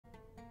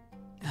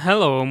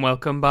Hello and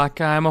welcome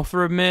back. I'm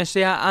Offer of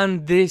Mercia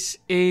and this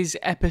is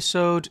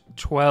episode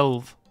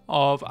 12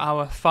 of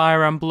our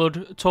Fire and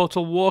Blood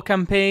Total War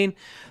campaign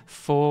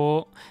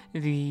for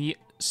the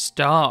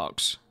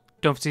Starks.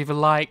 Don't forget to leave a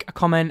like, a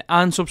comment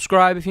and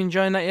subscribe if you're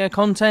enjoying that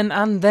content,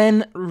 and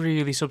then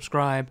really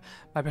subscribe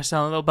by pressing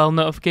that little bell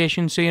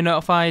notification so you're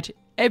notified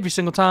every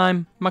single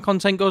time my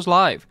content goes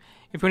live.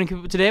 If you want to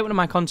keep up to date with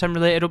my content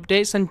related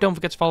updates, then don't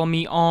forget to follow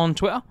me on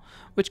Twitter,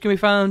 which can be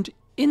found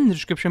in the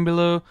description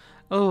below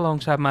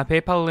alongside my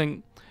PayPal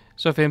link.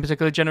 So if you're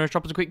particularly generous,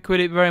 drop us a quick quid,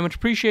 it'd be very much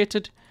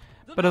appreciated.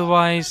 But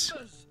otherwise,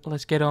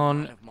 let's get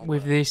on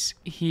with this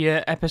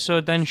here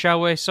episode then,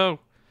 shall we? So,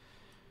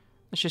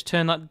 let's just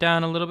turn that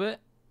down a little bit.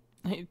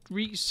 It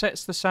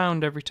resets the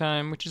sound every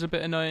time, which is a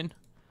bit annoying.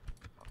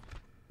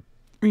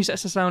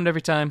 Resets the sound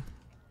every time.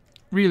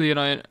 Really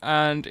annoying.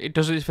 And it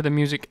does it for the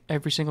music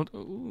every single...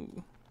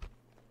 Ooh.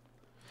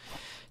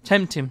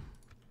 Tempting.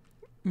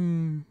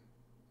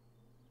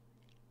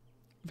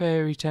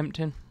 Very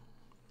tempting.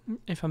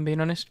 If I'm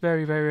being honest,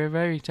 very, very,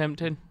 very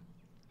tempting.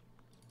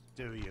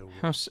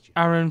 House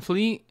Aaron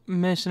Fleet,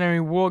 Mercenary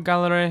War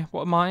Gallery.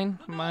 What are mine?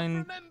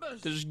 Mine,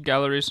 there's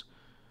galleries.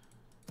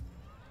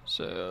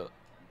 So,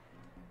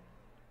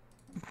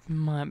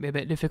 might be a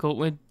bit difficult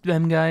with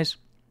them guys.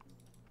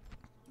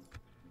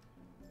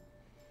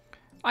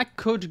 I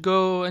could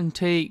go and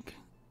take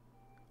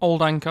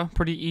Old Anchor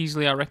pretty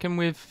easily, I reckon,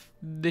 with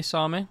this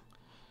army.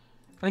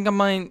 I think I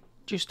might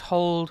just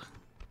hold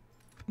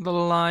the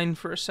line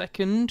for a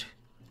second,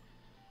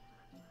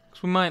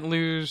 because we might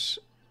lose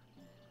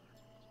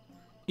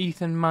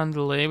Ethan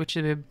Mandalay, which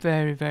is a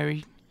very,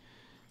 very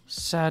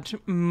sad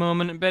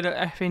moment, a bit of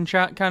effing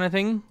chat kind of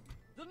thing.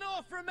 The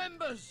North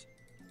remembers.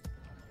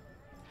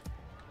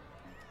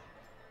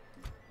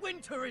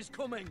 Winter is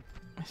coming.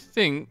 I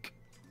think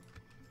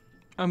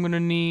I'm gonna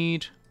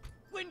need...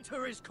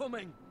 Winter is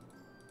coming.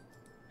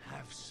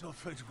 Have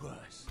suffered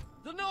worse.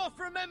 The North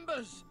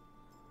remembers.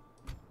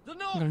 The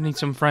North. I'm gonna need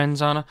some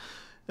friends, aren't I?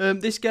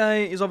 This guy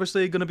is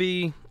obviously gonna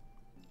be,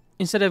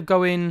 instead of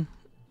going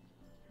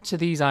to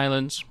these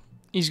islands,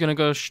 he's gonna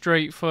go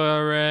straight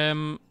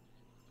for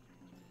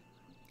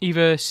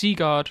either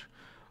Seaguard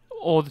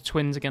or the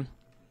Twins again.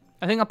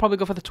 I think I'll probably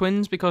go for the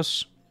Twins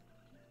because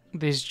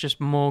there's just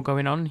more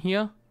going on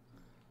here.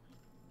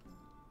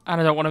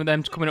 And I don't want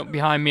them to coming up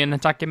behind me and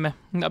attacking me.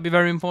 That'd be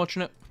very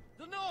unfortunate.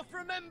 The North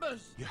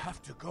remembers. You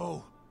have to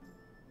go.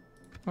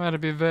 That'd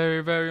be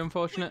very, very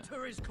unfortunate.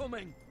 Winter is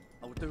coming.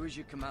 I will do as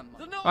you command.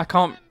 I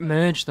can't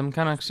merge them,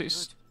 can I? Because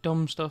it's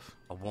dumb stuff.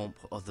 I won't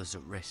put others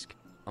at risk.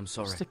 I'm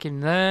sorry. Stick him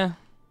there.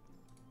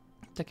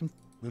 Take him.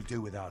 We'll do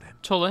without him.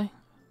 Tully.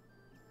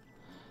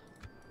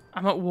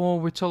 I'm at war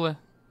with Tully.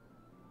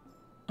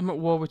 I'm at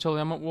war with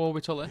Tully. I'm at war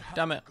with Tully.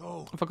 Damn it.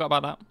 I forgot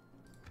about that.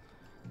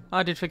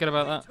 I did forget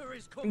about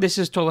that. This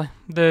is Tully.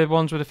 The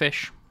ones with the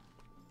fish.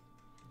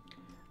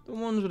 The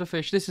ones with the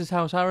fish. This is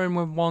House Aaron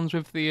with ones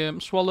with the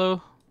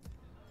swallow.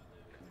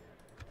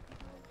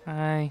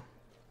 Aye.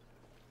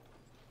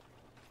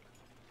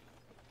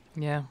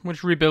 Yeah, we're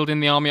just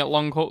rebuilding the army at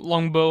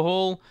Longbow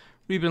Hall.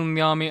 Rebuilding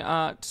the army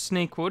at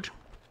Snakewood.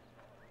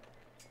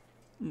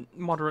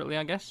 Moderately,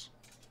 I guess.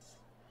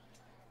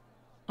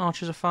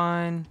 Archers are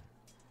fine.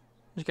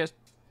 Just get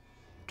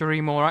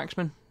 3 more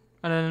axemen.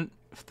 And then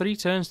 3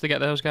 turns to get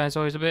those guys,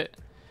 always a bit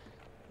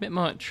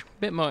much.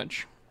 Bit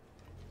much.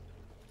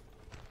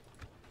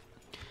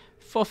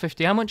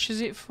 450. How much is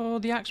it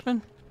for the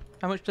axemen?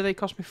 How much do they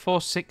cost me?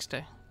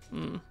 460.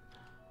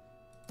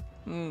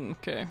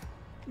 Okay.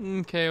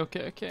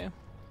 Okay.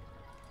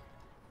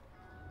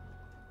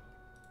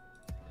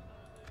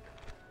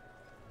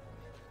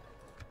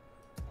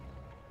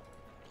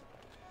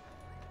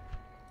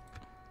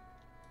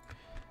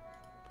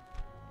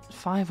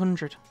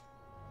 500.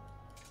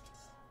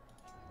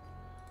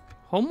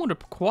 Homewood are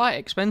quite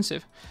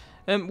expensive.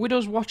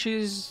 Widow's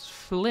Watches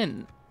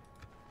Flint.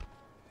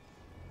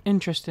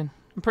 Interesting.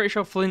 I'm pretty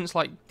sure Flint's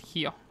like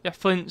here. Yeah,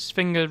 Flint's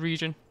Finger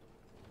region.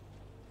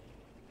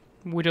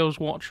 Widow's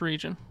Watch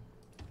region.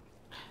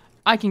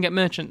 I can get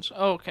merchants.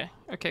 Oh, okay.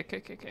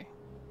 Okay.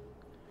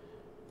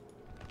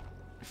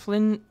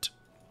 Flint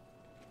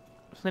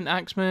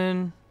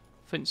Axeman.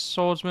 Flint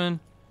Swordsman.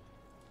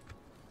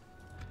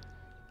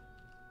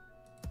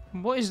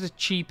 What is the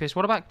cheapest?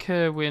 What about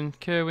Kerwin?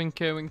 Kerwin.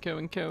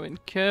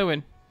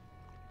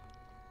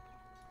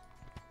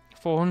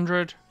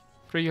 400,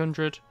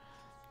 300,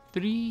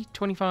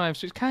 325.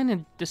 So it's kind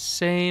of the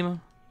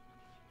same.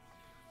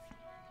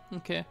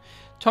 Okay.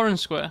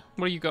 Torrens Square.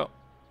 What do you got?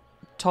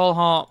 Tall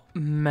Heart,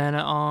 Men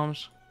at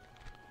Arms.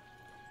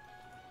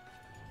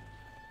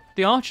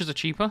 The archers are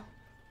cheaper.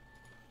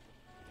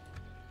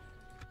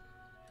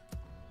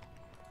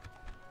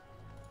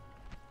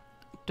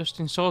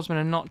 Dustin Swordsmen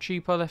are not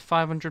cheaper. They're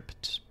 500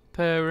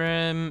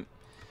 per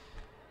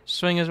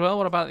swing as well.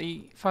 What about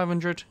the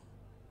 500?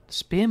 The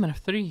Spearmen are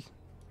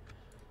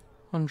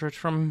 300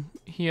 from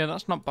here.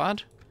 That's not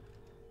bad.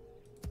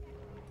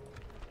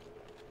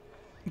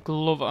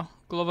 Glover.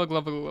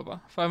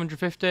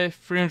 550.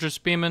 300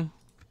 Spearmen.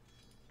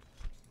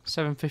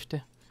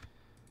 750.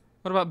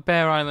 What about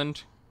Bear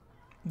Island?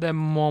 They're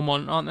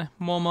Mormon, aren't they?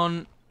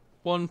 Mormon,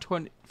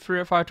 120, 3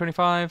 at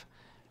 525,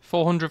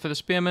 400 for the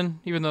spearmen,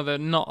 even though they're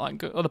not that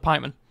good. Or the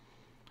pikemen.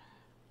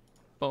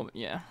 But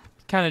yeah,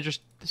 kind of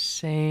just the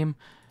same.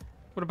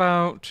 What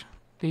about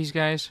these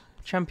guys?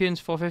 Champions,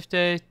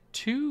 450,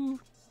 2.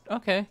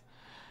 Okay,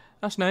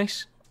 that's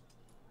nice.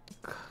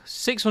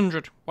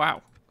 600.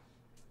 Wow.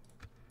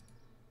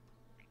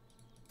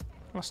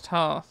 Lost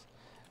Hearth.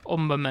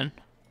 Umbermen.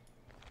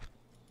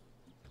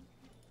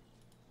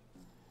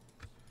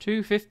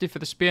 250 for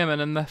the spearmen,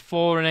 and the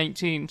 4 and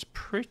 18's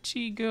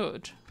pretty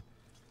good.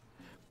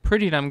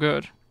 Pretty damn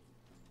good.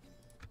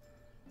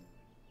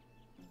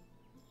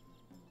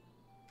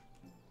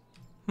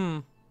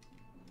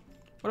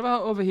 What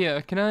about over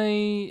here? Can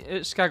I...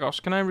 At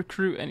Skagos, can I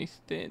recruit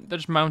anything? They're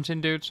just mountain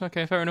dudes.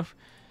 Okay, fair enough.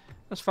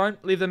 That's fine.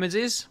 Leave them as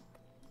is.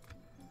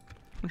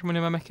 How much money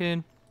am I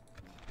making?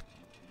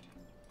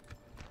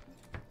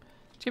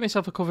 Let's get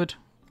myself a covered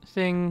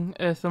thing.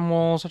 Earthen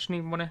walls. I just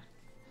need money.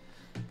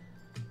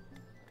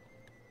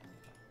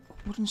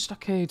 Wooden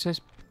stockade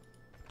says...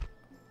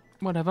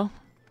 Whatever.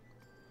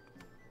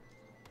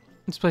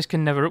 This place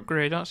can never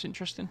upgrade. That's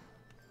interesting.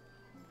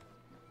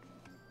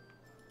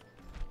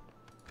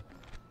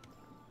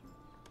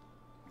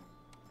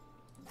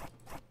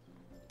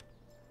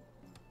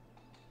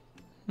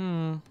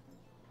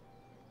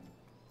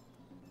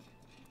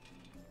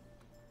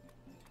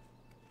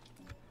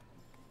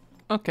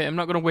 Okay, I'm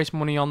not going to waste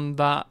money on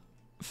that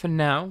for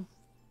now.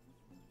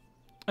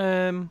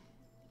 Right,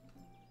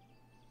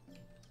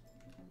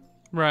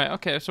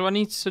 okay, so I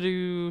need to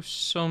do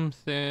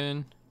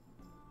something.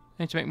 I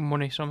need to make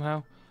money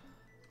somehow.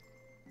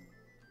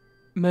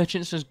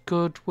 Merchants is a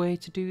good way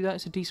to do that.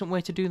 It's a decent way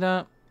to do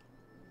that.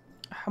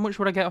 How much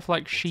would I get off,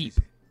 like, sheep?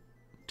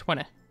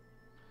 20.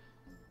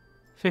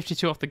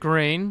 52 off the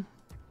grain.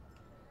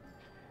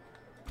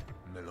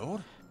 My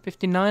lord?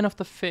 59 off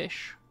the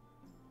fish.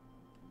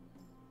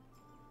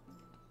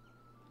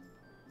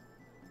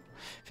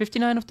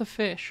 59 off the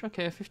fish.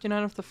 Okay,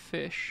 59 off the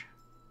fish.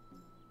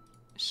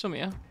 Some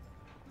here.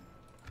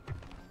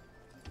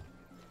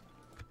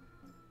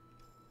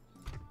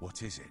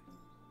 What is it?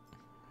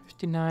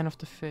 59 off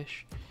the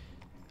fish.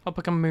 Hope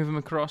I can move him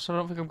across. I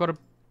don't think I've got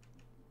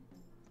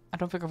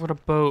a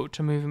boat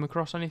to move him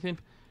across anything.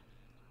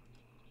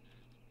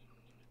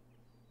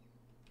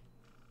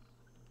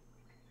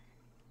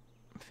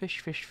 Fish,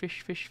 fish,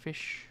 fish, fish,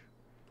 fish.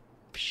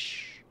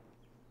 Fish.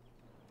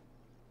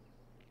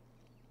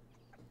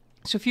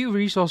 There's a few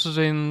resources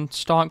in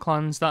Stark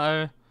clans that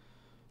are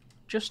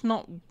just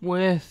not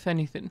worth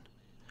anything.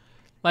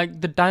 Like,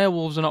 the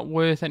direwolves are not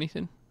worth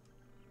anything.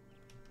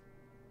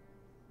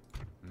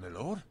 My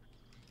lord?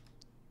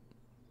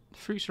 The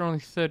fruits are only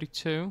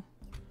 32.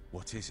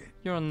 What is it?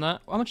 You're on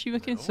that. How much are you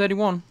making?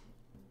 31.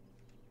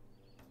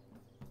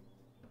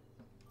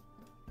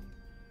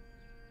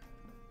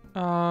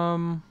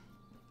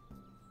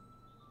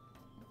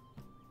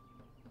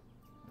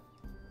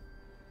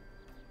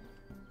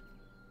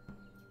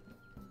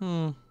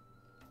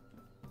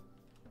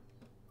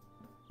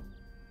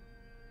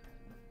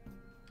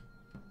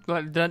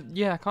 Like that,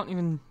 yeah, I can't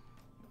even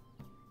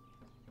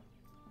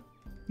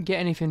get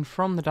anything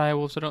from the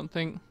direwolves, I don't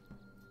think.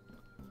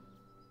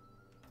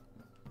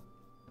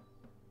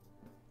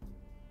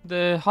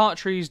 The heart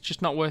tree's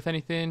just not worth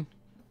anything.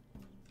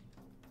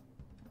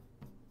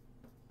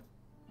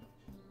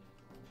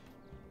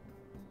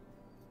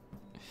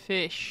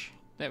 Fish.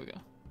 There we go.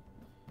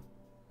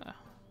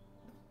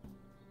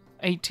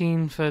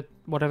 18 for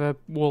whatever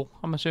wool,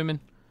 I'm assuming.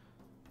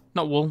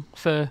 Not wool,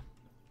 fur.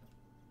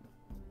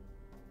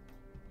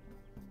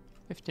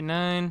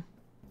 59.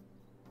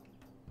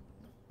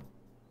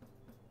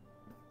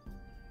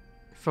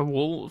 For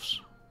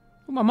wolves.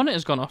 Oh, my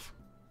monitor's gone off.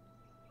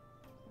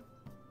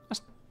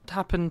 That's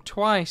happened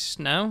twice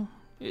now.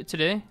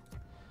 Today.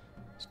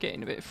 It's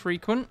getting a bit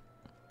frequent.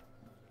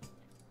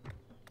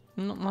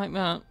 Not like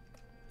that.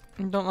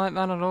 Don't like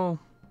that at all.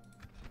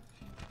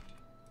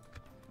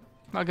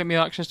 That'll get me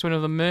access to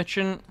another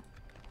merchant.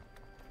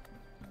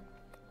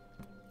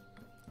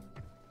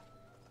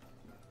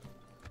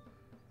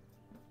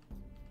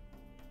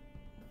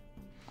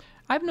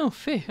 I have no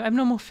fish. I have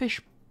no more fish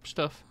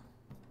stuff.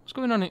 What's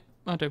going on here?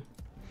 I do.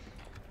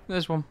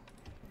 There's one.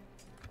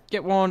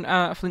 Get one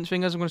out of Flint's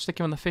fingers. I'm going to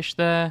stick him on the fish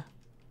there.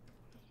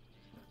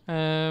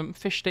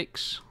 Fish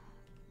sticks.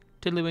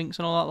 Tiddlywinks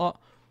and all that lot.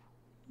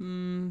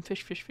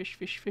 Fish, fish, fish,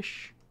 fish,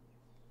 fish.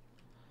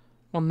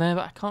 One there,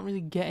 but I can't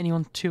really get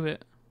anyone to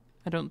it.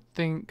 I don't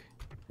think.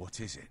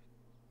 What is it?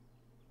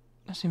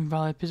 That's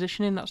invalid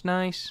positioning. That's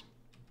nice.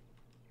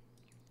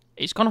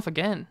 It's gone off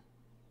again.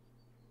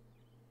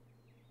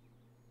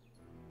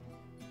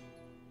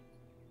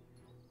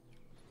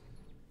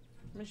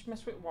 Let me just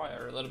mess with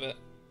wire a little bit.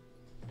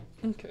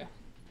 Okay.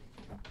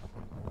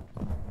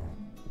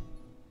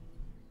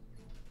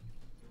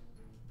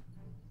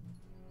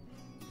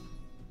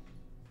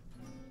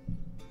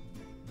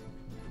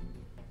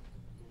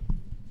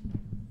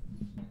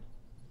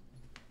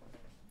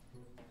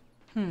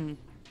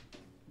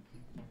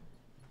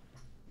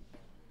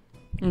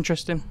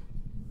 Interesting.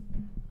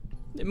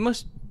 It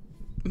must...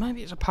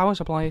 Maybe it's a power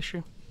supply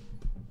issue.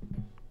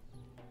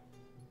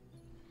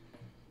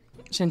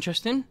 It's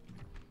interesting.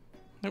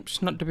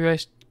 Oops, not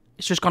WS.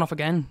 It's just gone off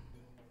again.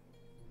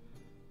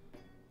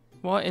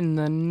 What in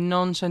the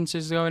nonsense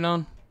is going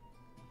on?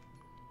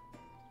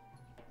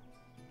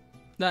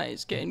 That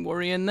is getting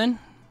worrying then.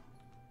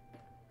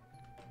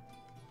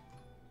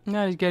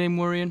 That is getting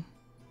worrying.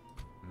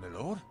 My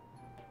lord?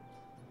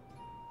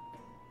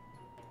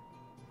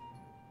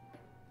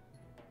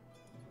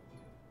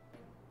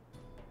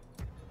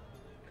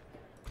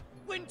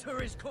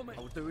 Winter is coming!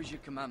 I will do as you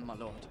command, my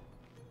lord.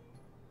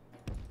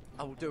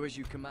 I will do as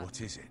you command. What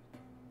is it?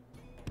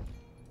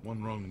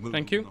 One wrong move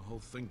Thank you. and the whole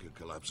thing could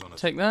collapse on us.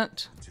 Take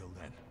that. Until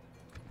then.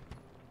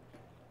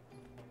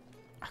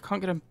 I can't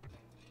get a...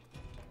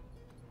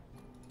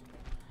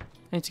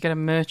 I need to get a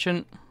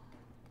merchant.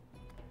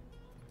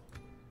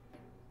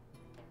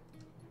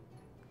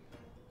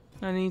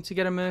 I need to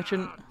get a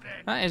merchant.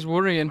 That is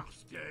worrying.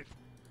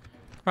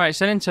 Right,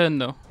 it's in turn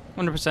though.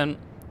 100%.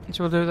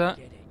 So we'll do that.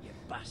 Get it, you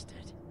bastard.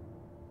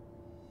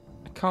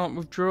 I can't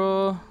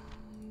withdraw.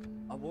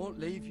 I won't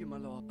leave you, my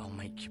lord. I'll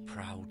make you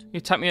proud. You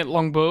attack me at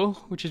longbow,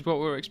 which is what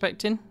we were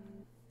expecting.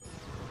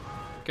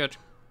 Good.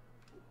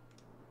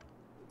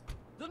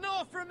 The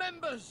North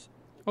remembers!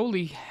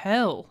 Holy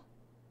hell.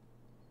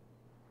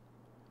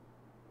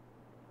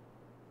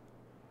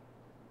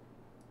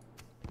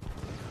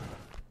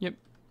 Yep.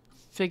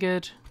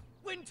 Figured.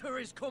 Winter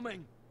is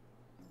coming!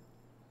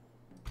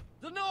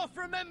 The North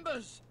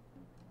remembers!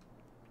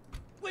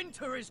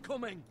 Winter is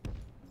coming!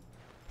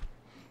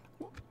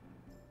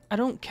 I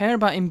don't care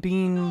about him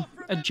being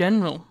a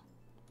general.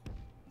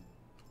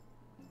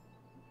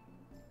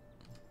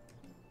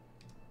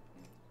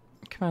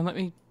 Come on, let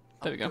me...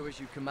 There we I'll go. do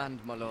as you command,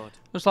 my lord.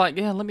 I was like,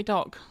 yeah, let me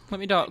dock. Let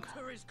me dock.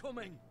 Winter is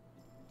coming!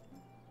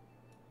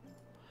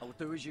 I will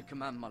do as you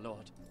command, my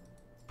lord.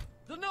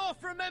 The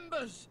North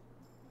remembers!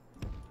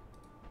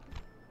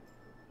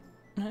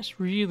 That's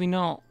really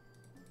not.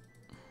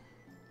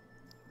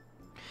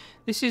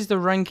 This is the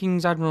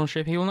rankings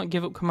admiralship. He will not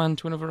give up command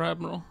to another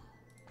admiral.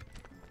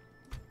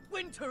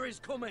 Winter is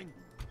coming!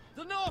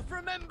 The North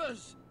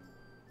remembers!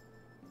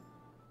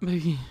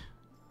 Wait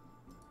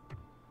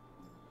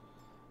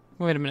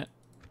a minute.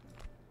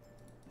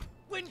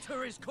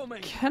 Winter is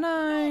coming! Can North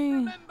I...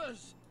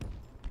 remembers!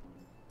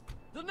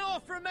 The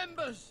North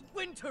remembers!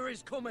 Winter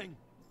is coming!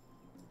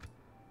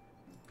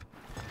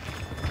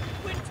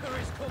 Winter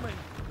is coming!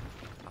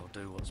 I'll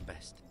do what's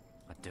best.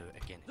 I'd do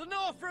it again. The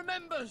North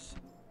remembers!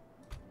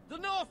 The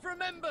North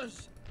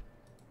remembers!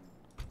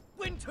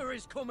 Winter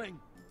is coming!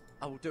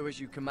 I will do as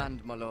you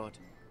command, my lord.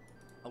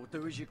 I will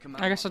do as you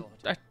command, I guess my lord.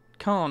 I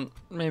can't,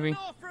 maybe. The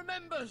North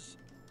remembers!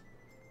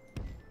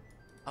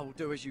 I will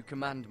do as you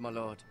command, my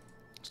lord.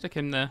 Stick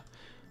him there.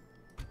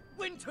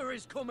 Winter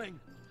is coming!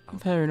 I will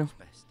Fair do enough.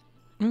 what's best.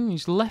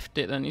 He's left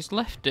it then. He's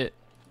left it.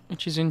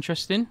 Which is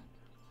interesting.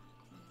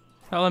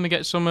 Well, let me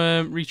get some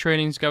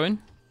retrainings going.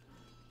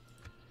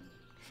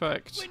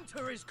 Perfect.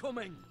 Winter is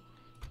coming!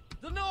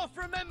 The North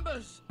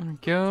remembers! There we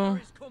go.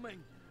 Winter is coming!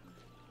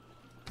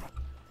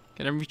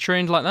 Get him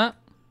retrained like that.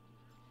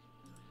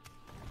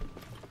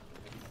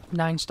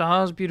 9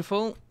 stars,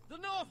 beautiful. The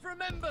North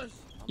remembers!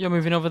 You're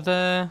moving over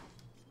there.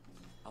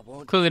 I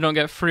won't. Clearly don't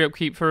get free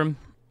upkeep for him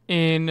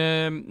in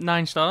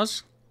 9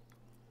 stars.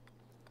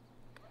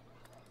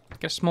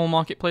 Get a small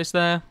marketplace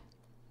there.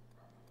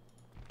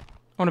 I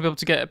want to be able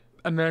to get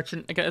a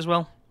merchant again as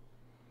well.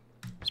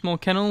 Small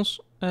kennels.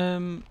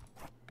 I'm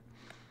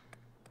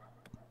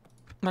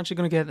actually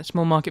going to get the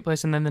small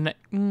marketplace and then the next...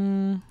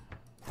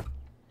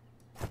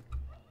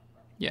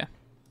 yeah.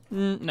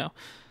 No.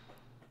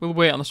 We'll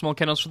wait on the small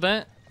kennels for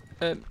that.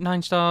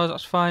 9 stars,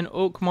 that's fine.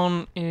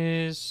 Oakmont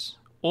is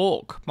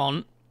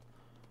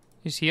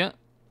here.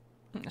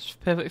 That's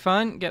perfectly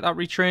fine. Get that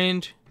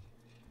retrained.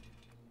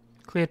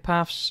 Cleared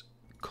paths.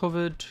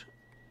 Covered.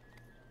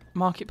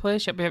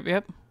 Marketplace.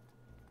 Yep.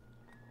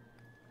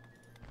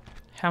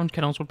 Hound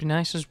kennels would be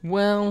nice as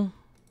well.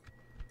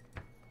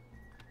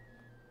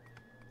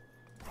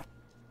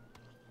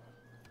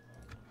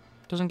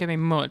 Doesn't give me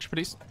much, but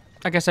it's...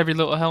 I guess every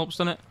little helps,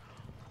 doesn't it?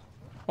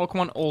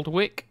 Oakmont Old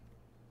Wick.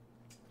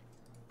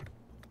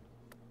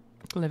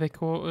 Levy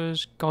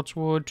Quarters.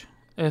 Godswood.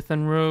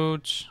 Earthen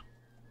Roads.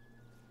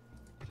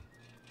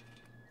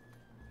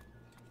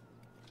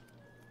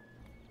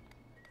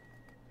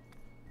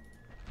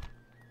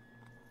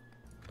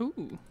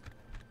 Ooh.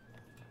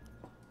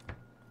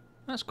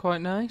 That's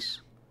quite nice.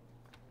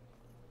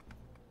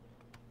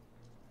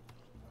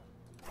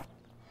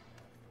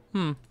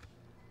 Didn't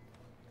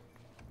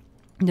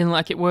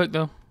like it work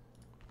though.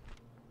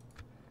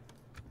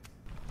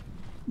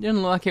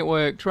 Didn't like it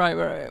worked.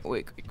 Right.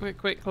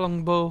 Quick.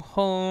 Longbow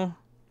hall.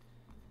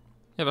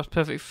 Yeah, that's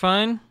perfectly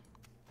fine.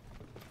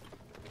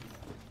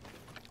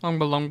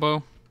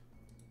 Longbow.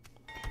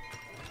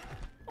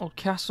 Old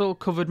castle,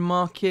 covered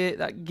market.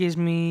 That gives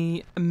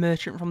me a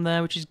merchant from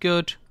there, which is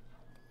good.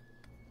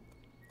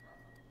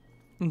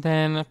 And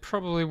then I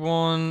probably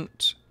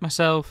want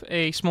myself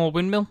a small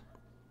windmill.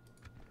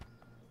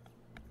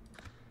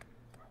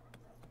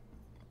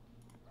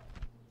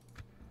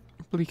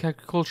 Bleak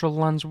agricultural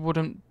lands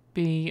wouldn't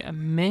be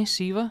amiss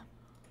either.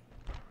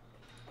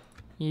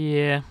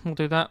 Yeah, we'll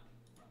do that.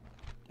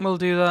 We'll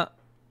do that.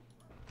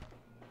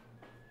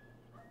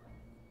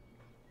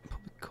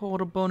 Public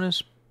quarter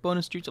bonus.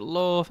 Bonus due to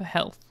law for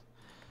health.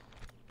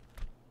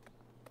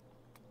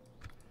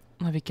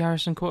 Levy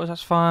garrison quarters,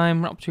 that's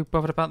fine. We're not too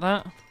bothered about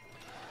that.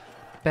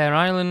 Bear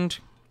Island.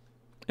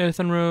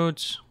 Earthen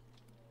roads.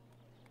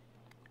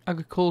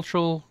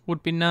 Agricultural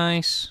would be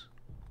nice.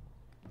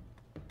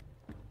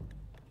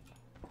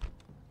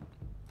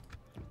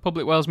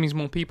 Public wells means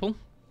more people.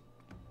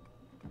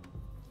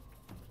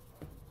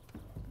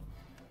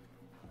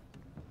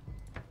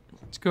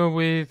 Let's go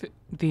with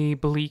the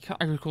Bleak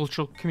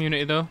agricultural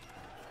community though.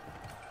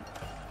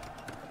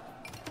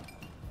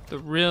 The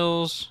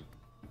Rills.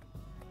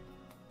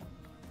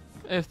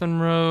 Earthen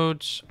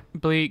roads.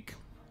 Bleak.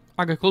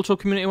 Agricultural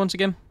community once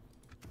again.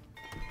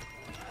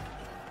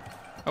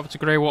 Over to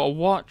Greywater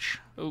Watch.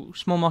 Oh,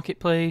 small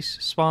marketplace.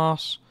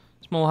 Sparse.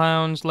 Small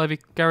hounds. Levy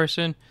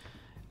garrison.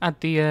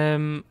 Add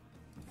the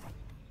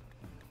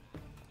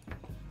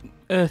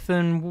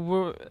earthen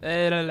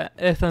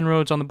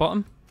roads on the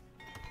bottom.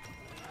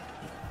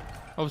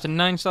 Over to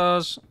 9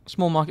 stars.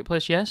 Small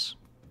marketplace, yes.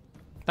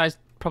 That is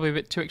probably a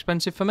bit too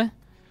expensive for me.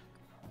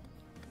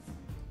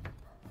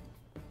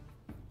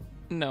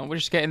 No, we're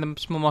just getting the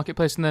small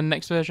marketplace in the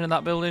next version of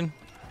that building.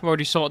 We've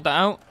already sorted that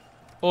out.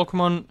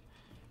 Orcamont.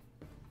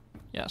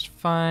 Yeah, that's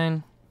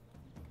fine.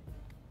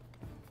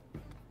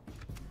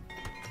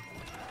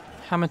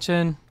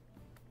 Hamilton.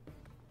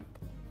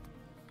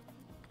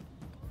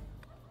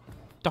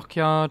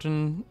 Dockyard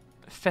and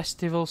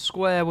Festival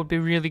Square would be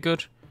really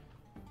good.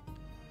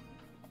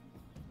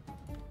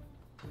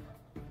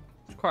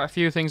 There's quite a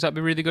few things that'd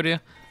be really good here.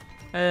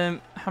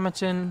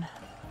 Hamilton.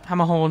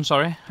 Hammerhorn,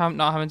 sorry.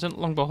 Not Hamilton.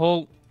 Longbow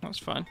Hall. That's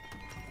fine.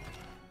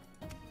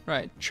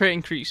 Right, trait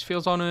increase.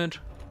 Feels honoured.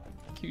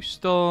 Q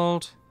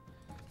stalled.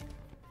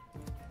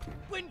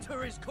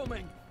 Winter is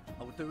coming.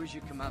 I will do as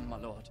you command, my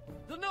lord.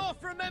 The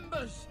North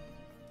remembers.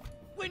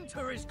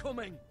 Winter is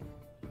coming.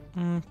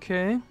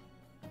 Okay.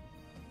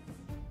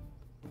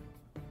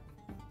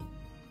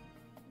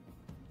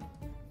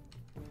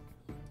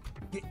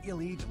 Get your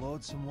liege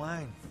lord some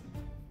wine.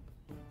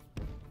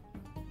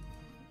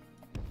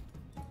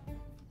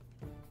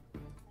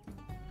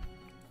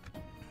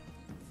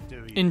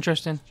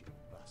 Interesting.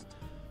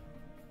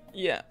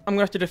 Yeah, I'm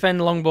gonna have to defend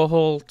Longbow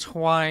Hall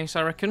twice,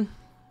 I reckon.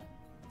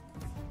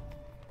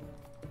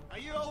 Are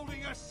you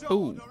holding a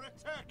sword or a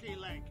turkey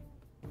leg?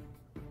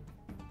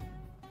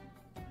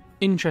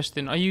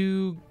 Interesting. Are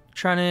you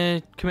trying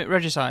to commit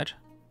regicide?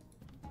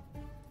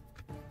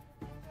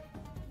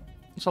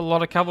 That's a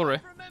lot of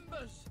cavalry.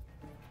 Remembers.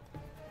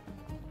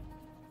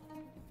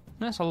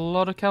 That's a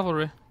lot of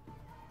cavalry.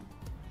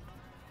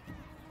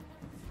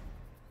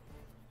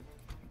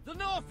 The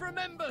North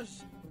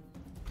remembers.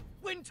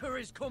 Winter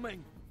is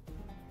coming.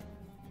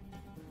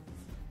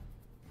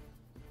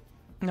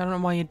 I don't know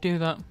why you'd do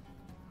that.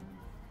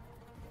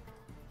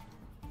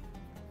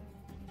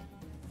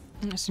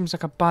 It seems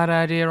like a bad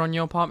idea on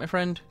your part, my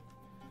friend.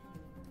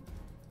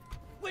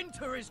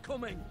 Winter is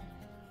coming.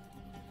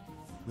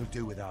 We'll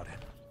do without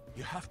it.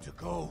 You have to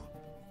go.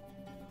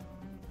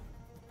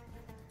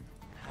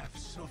 Have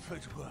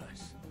suffered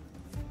worse.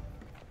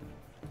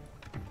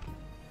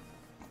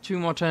 2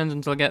 more turns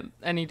until I get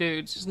any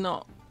dudes. It's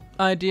not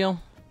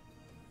ideal.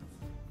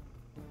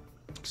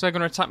 Because they're going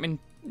to attack me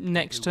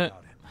next turn.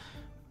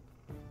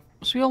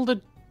 So we all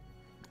did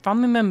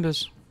family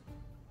members.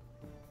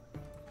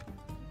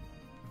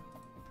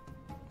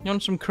 You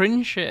on some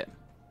cringe shit?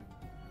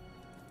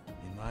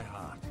 In my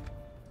heart,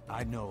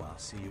 I know I'll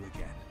see you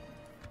again.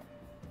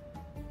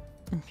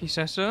 If you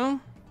say so.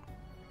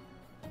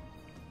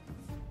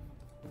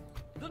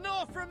 The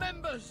North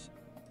remembers.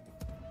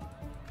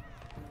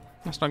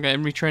 That's not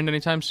getting retrained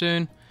anytime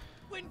soon.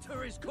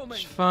 Winter is coming.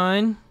 It's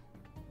fine.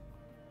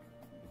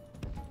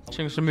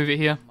 So I'm just gonna move it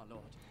here. My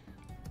lord.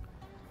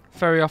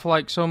 Ferry off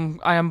like some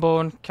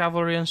Ironborn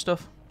cavalry and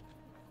stuff.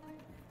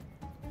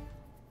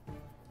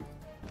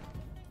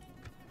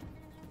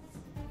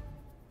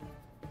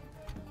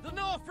 The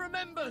North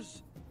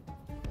remembers.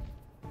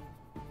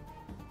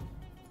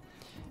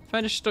 If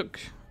I just stuck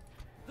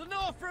The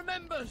North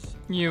remembers.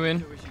 you in.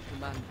 Do as you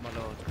command, my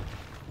lord.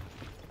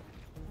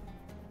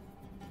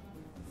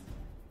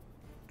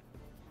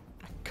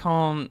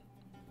 Can't.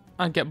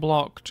 I'd get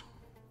blocked.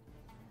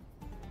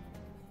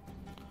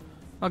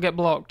 I'll get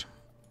blocked.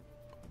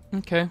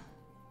 Okay.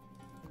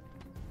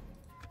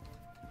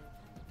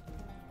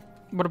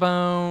 What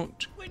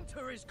about...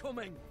 Winter is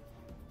coming.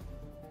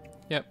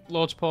 Yep,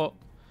 Lordsport.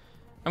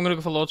 I'm gonna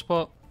go for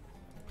Lordsport.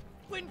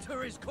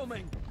 Winter is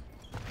coming.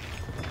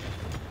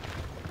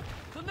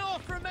 The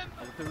North remembers.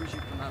 I will do as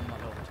you command,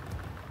 my lord.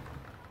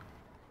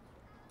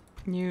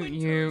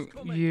 You.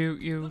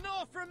 The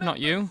North remembers. Not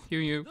you. The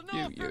You.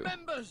 North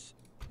remembers.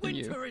 And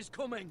you. Winter is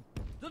coming.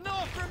 The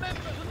North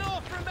remembers. The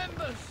North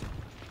remembers.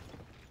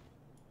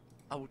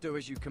 I will do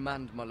as you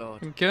command, my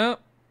lord. Okay.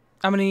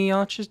 How many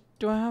archers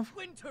do I have?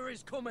 Winter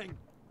is coming.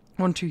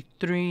 1, 2,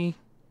 3.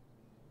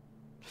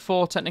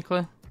 4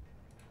 technically.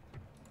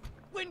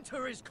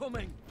 Winter is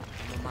coming.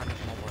 I'm a man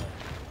of my word.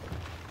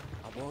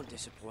 I won't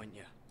disappoint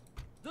you.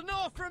 The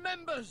North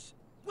remembers.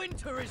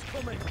 Winter is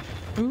coming.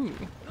 Ooh.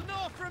 The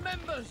North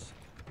remembers.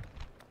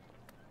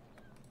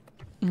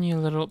 You're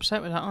a little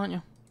upset with that, aren't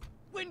you?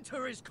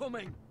 Winter is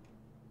coming.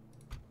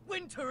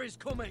 Winter is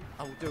coming.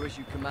 I will do as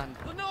you command.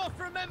 The North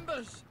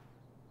remembers.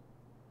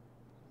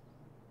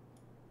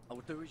 I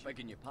will do as you...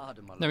 Begging your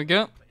pardon, my lord. There we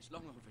go. But it's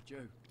long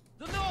overdue.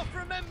 The North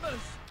remembers.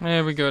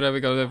 There we go, there we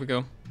go, there we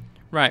go.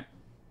 Right.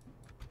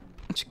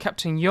 So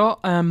Captain Yacht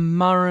and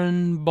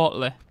Marin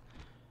Botley.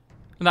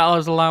 And that'll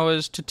allow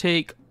us to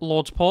take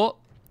Lordsport.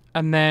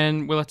 And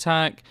then we'll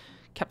attack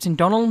Captain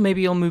Donnell.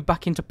 Maybe he'll move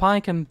back into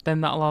Pike, and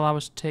then that'll allow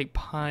us to take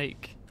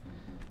Pike.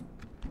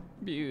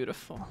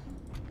 Beautiful.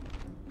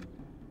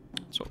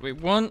 That's what we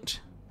want.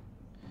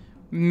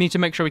 We need to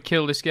make sure we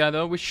kill this guy,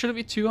 though. We shouldn't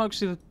be too hard,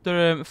 because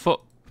they're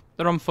foot.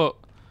 They're on foot.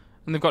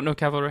 And they've got no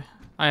cavalry.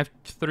 I have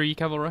 3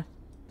 cavalry.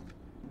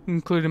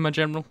 Including my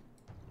general.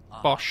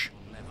 Bosh.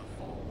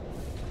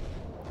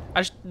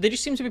 They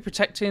just seem to be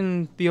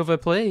protecting the other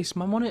place.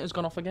 My monitor's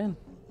gone off again.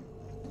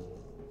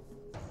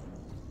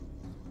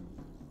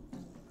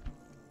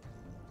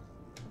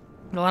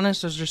 The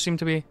Lannisters just seem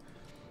to be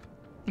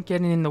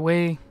getting in the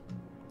way.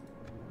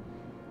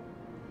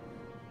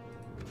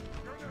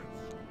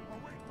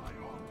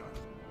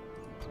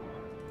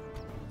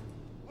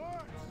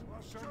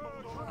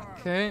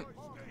 Okay.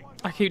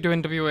 I keep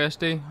doing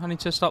WASD. I need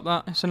to stop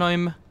that. It's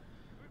annoying me.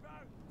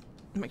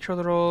 Make sure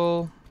they're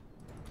all...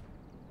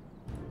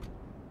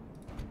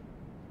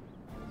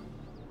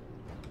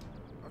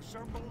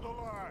 Assemble the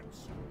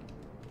lads.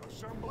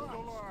 Assemble the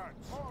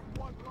lads. On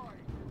one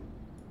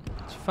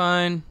line. It's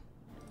fine.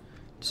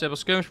 Disable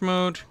skirmish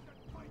mode.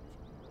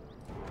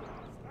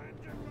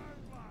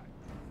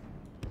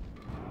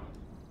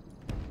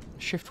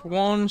 Shift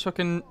 1 so I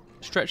can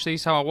stretch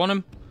these how I want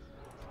them.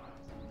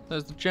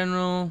 There's the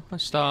general.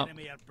 Let's start. The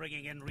enemy are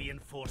bringing in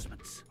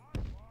reinforcements.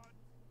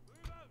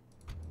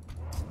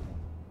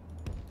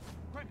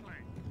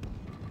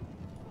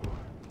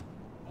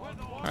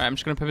 Alright, I'm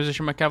just going to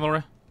position my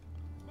cavalry.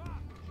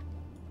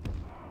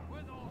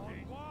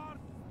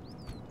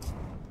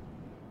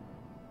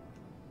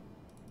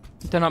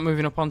 They're not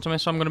moving up onto me,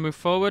 so I'm going to move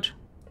forward.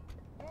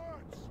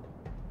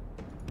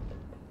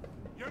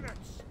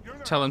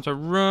 Tell them to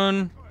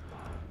run.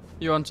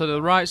 You onto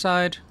the right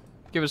side.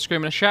 Give a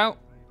scream and a shout.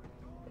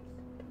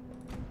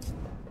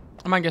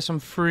 I might get some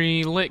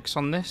free licks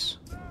on this.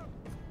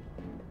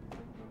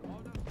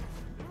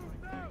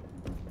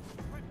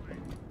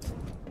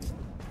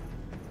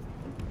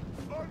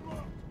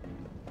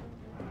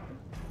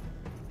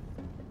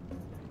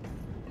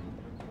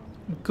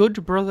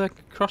 Good brother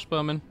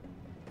crossbowman.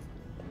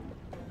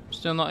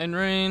 Still not in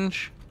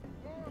range.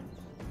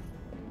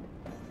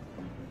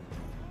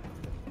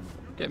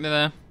 Get me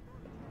there.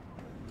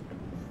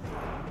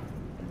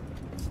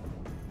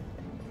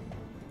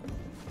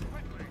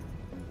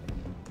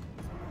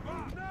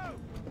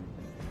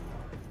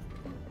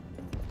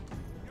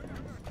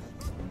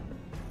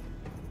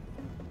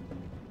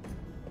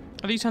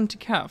 Are these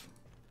anti-cav?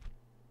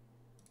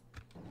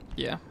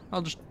 Yeah,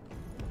 I'll just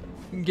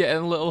get a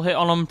little hit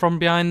on them from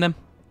behind them.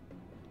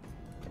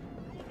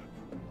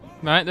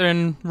 Right, they're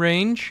in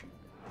range.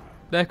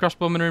 Their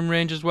crossbowmen are in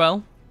range as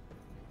well.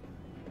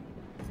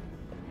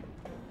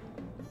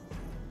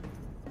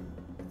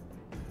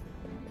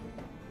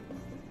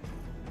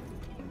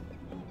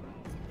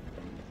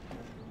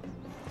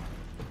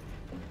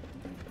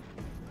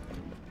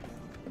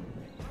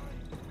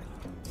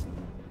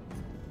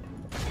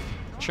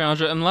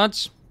 Charge at them,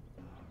 lads.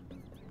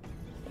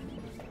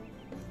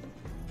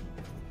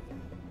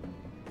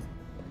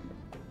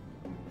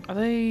 Are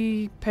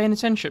they paying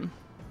attention?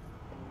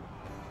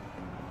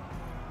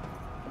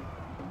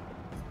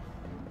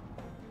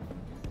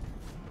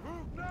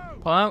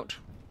 Pull out.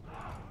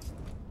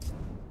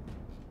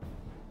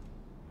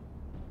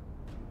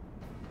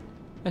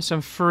 There's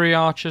some free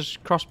archers,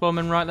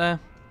 crossbowmen right there.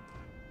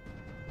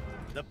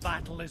 The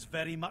battle is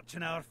very much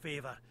in our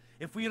favour.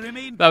 If we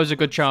remain... That was a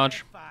good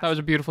charge. That was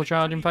a beautiful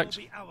charge, in fact.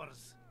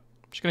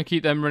 Just going to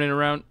keep them running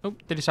around. Oh,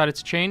 they decided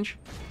to change.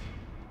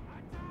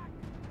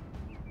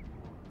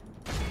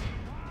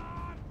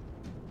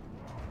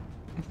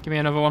 Give me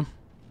another one.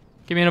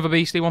 Give me another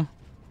beastly one.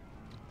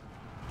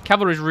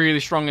 Cavalry's really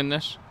strong in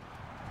this.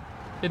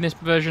 In this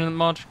version of the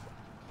mod.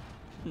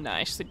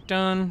 Nicely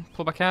done.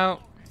 Pull back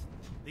out.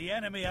 The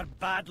enemy are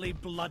badly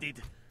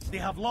blooded. They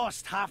have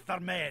lost half their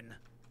men.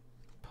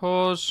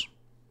 Pause.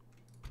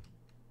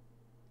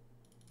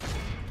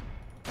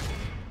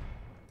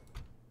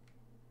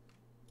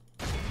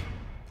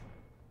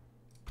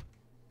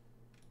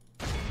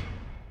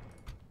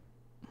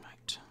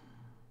 Right.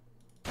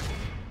 Here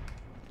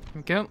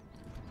we go.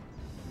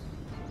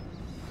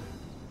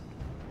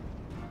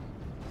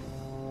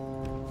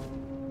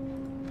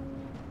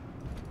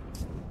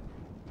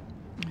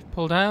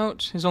 Pulled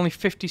out. There's only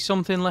 50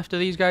 something left of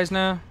these guys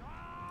now.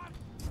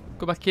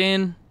 Go back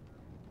in.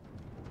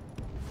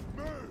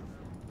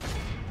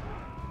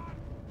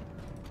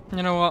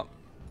 You know what?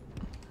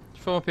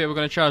 4 up here, we're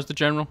going to charge the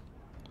general.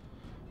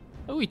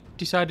 Oh, he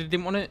decided he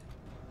didn't want it.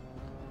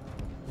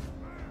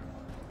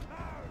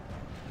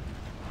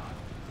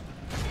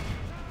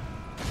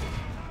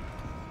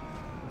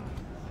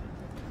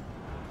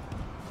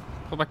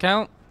 Pull back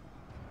out.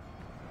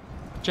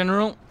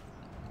 General.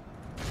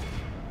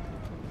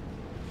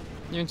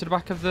 You into the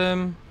back of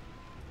them.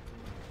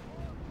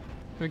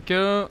 Here we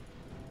go.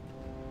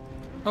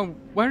 Oh,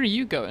 where are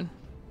you going?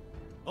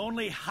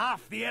 Only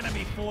half the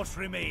enemy force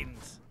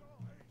remains.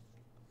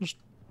 Just...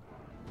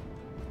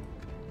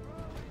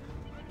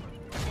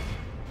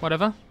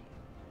 Whatever.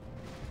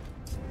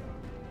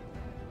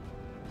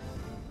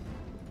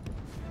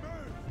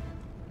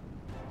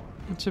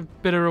 It's a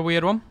bit of a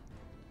weird one.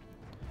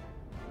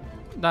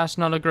 That's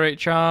not a great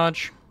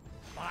charge.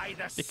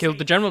 They killed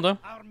the general, though.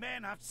 Our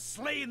men have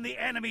slain the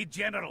enemy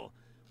general.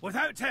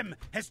 Without him,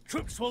 his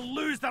troops will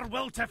lose their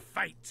will to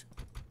fight.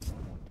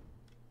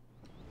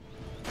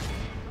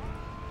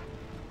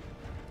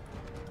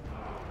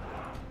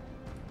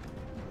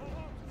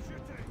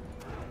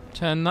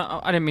 Turn that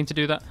off. I didn't mean to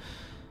do that.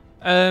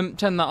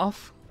 Turn that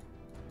off.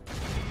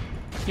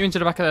 You into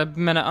the back of the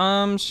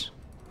men-at-arms.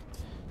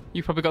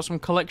 You've probably got some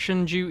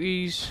collection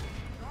duties.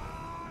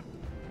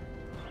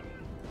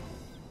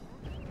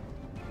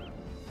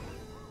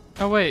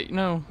 Oh wait,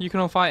 no, you can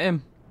all fight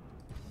him.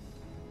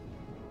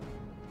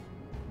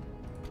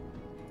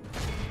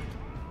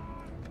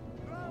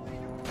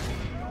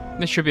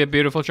 This should be a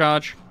beautiful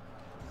charge.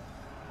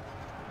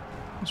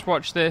 Let's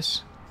watch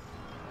this.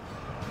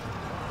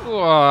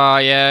 Oh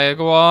yeah,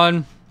 go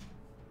on.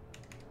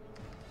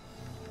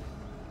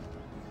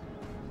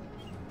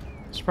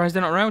 Surprised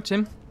they're not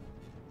routing.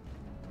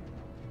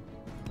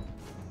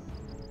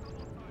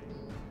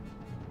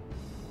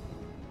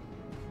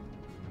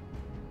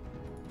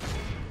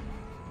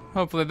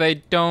 Hopefully they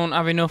don't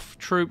have enough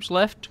troops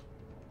left.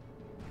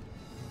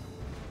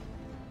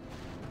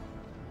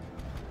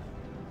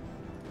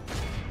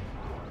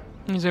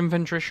 His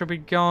infantry should be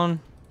gone.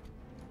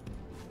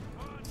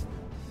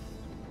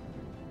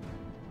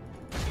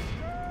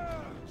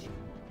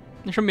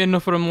 There shouldn't be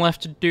enough of them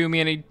left to do me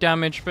any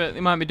damage, but they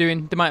might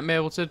be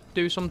able to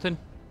do something.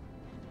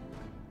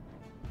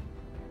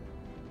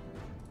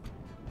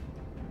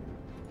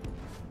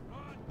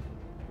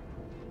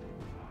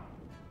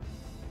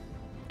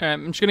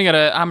 I'm just gonna get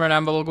a hammer and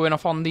anvil going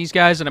off on these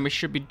guys, and then we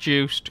should be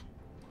juiced.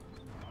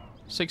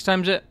 6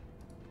 times it.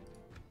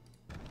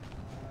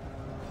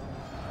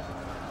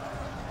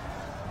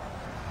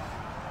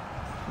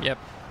 Yep,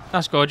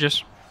 that's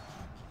gorgeous.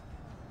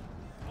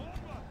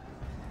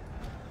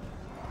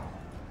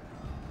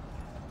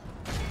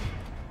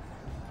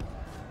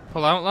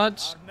 Pull out,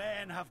 lads. Our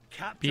men have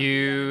captured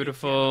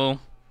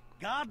Beautiful.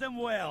 Guard them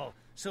well,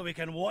 so we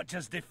can watch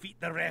us defeat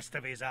the rest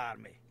of his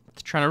army.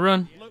 They're trying to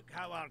run. Look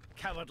how our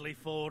cowardly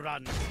foe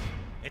runs.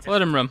 It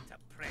Let him run. to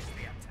press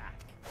the attack.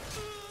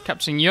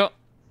 Captain Yacht.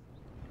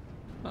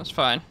 That's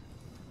fine.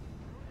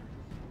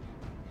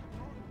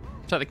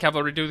 Let the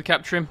cavalry do the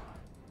capturing.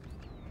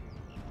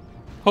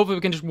 Hopefully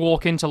we can just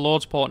walk into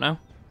Lordsport now.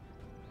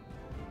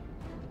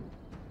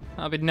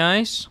 That'll be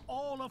nice.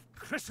 All of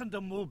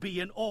Christendom will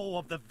be in awe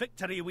of the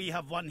victory we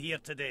have won here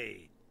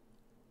today.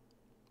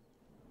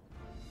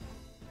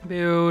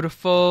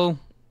 Beautiful.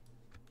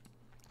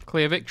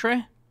 Clear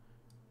victory.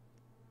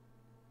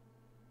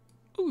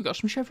 Oh, we got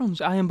some chevrons.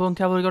 Ironborn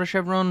Cavalry got a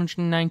chevron,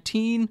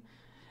 119.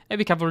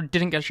 Heavy Cavalry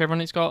didn't get a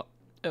chevron, it's got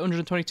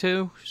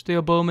 122.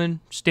 Steel Bowman,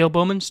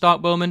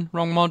 Stark Bowman,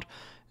 wrong mod.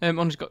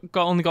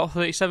 Only got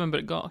 37, but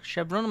it got a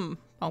chevron.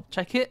 I'll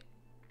take it.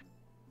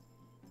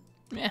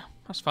 Yeah,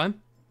 that's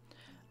fine.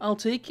 I'll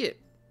take it.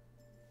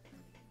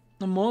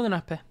 I'm more than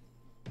happy.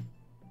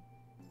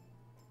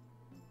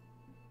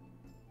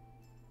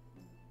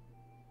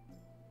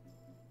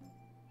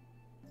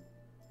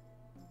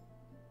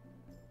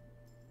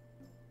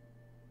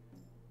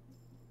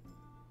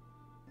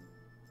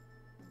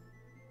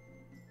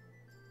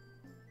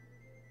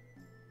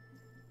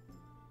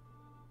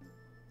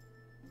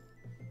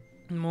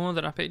 More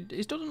than happy.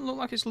 It doesn't look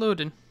like it's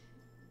loading.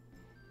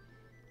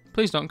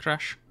 Please don't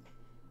crash.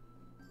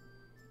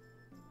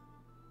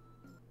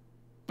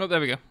 Oh, there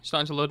we go. It's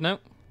starting to load now.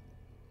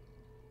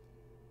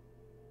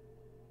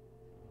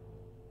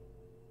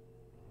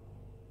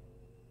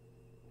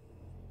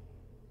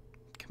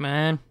 Come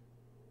on.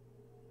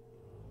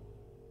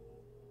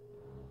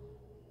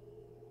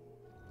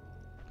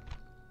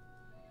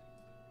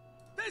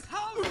 This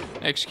house!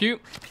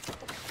 Execute.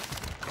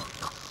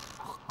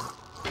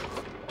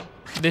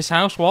 This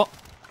house, what?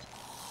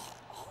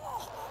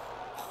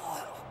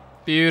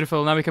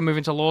 Beautiful. Now we can move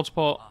into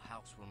Lordsport. Our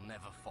house will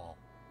never fall.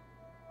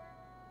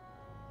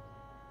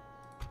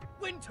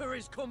 Winter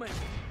is coming.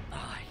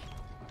 Aye,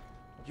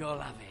 you'll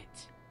have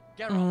it.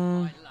 Get off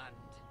my land.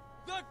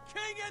 The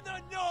King of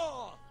the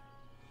North.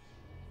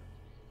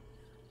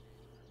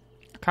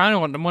 I kind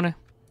of want the money.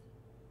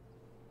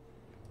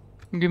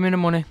 Give me the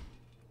money.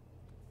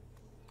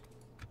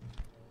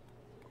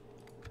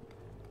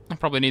 I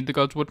probably need the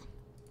Godswood.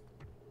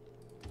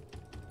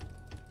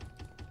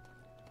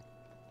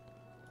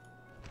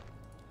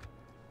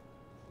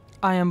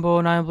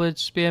 Ironborn, Ironblade,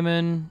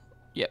 Spearman.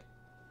 Yep.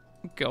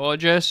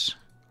 Gorgeous.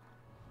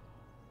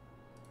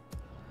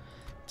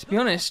 To be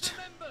honest.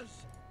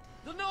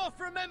 The North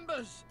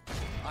remembers.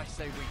 I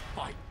say we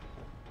fight.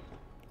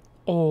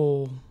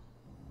 Oh.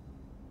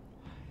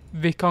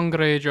 Vicon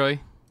Greyjoy.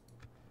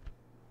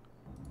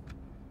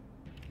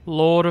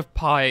 Lord of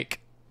Pike.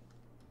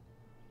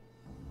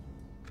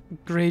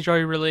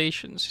 Greyjoy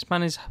relations. This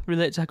man is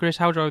related to Grace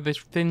Howjoy. This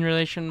thin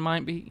relation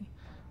might be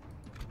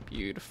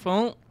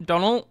beautiful.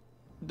 Donald.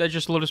 They're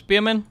just a lot of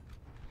spearmen.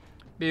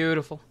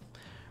 Beautiful.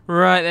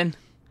 Right then.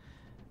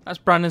 That's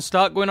Brandon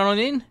Stark going on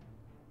in.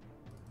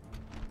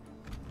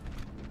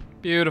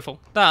 Beautiful.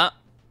 That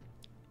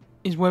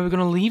is where we're going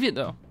to leave it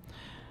though.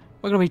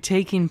 We're going to be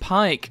taking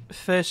Pike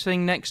first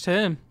thing next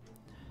turn.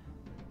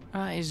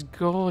 That is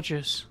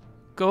gorgeous.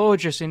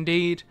 Gorgeous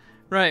indeed.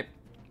 Right.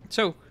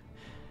 So,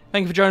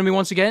 thank you for joining me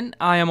once again.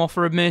 I am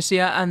Offer of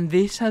Mercia, and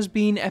this has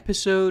been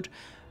episode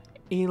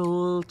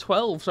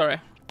 12,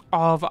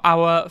 of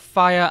our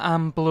Fire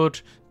and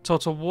Blood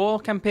Total War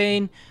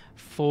campaign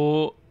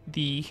for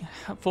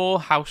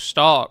House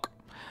Stark.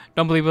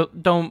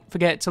 Don't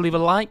forget to leave a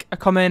like, a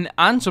comment,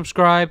 and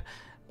subscribe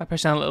by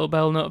pressing that little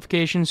bell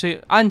notification.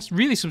 And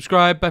really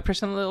subscribe by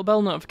pressing the little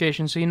bell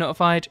notification so you're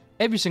notified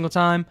every single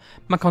time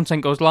my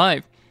content goes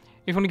live.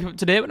 If you want to keep up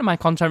to date with my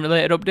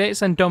content-related updates,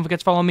 then don't forget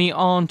to follow me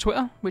on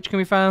Twitter, which can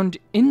be found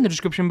in the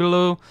description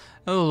below,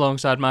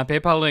 alongside my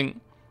PayPal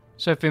link.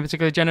 So if you're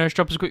particularly generous,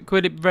 drop us a quick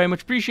quid, it'd be very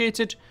much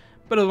appreciated.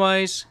 But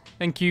otherwise,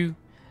 thank you,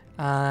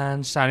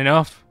 and signing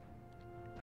off.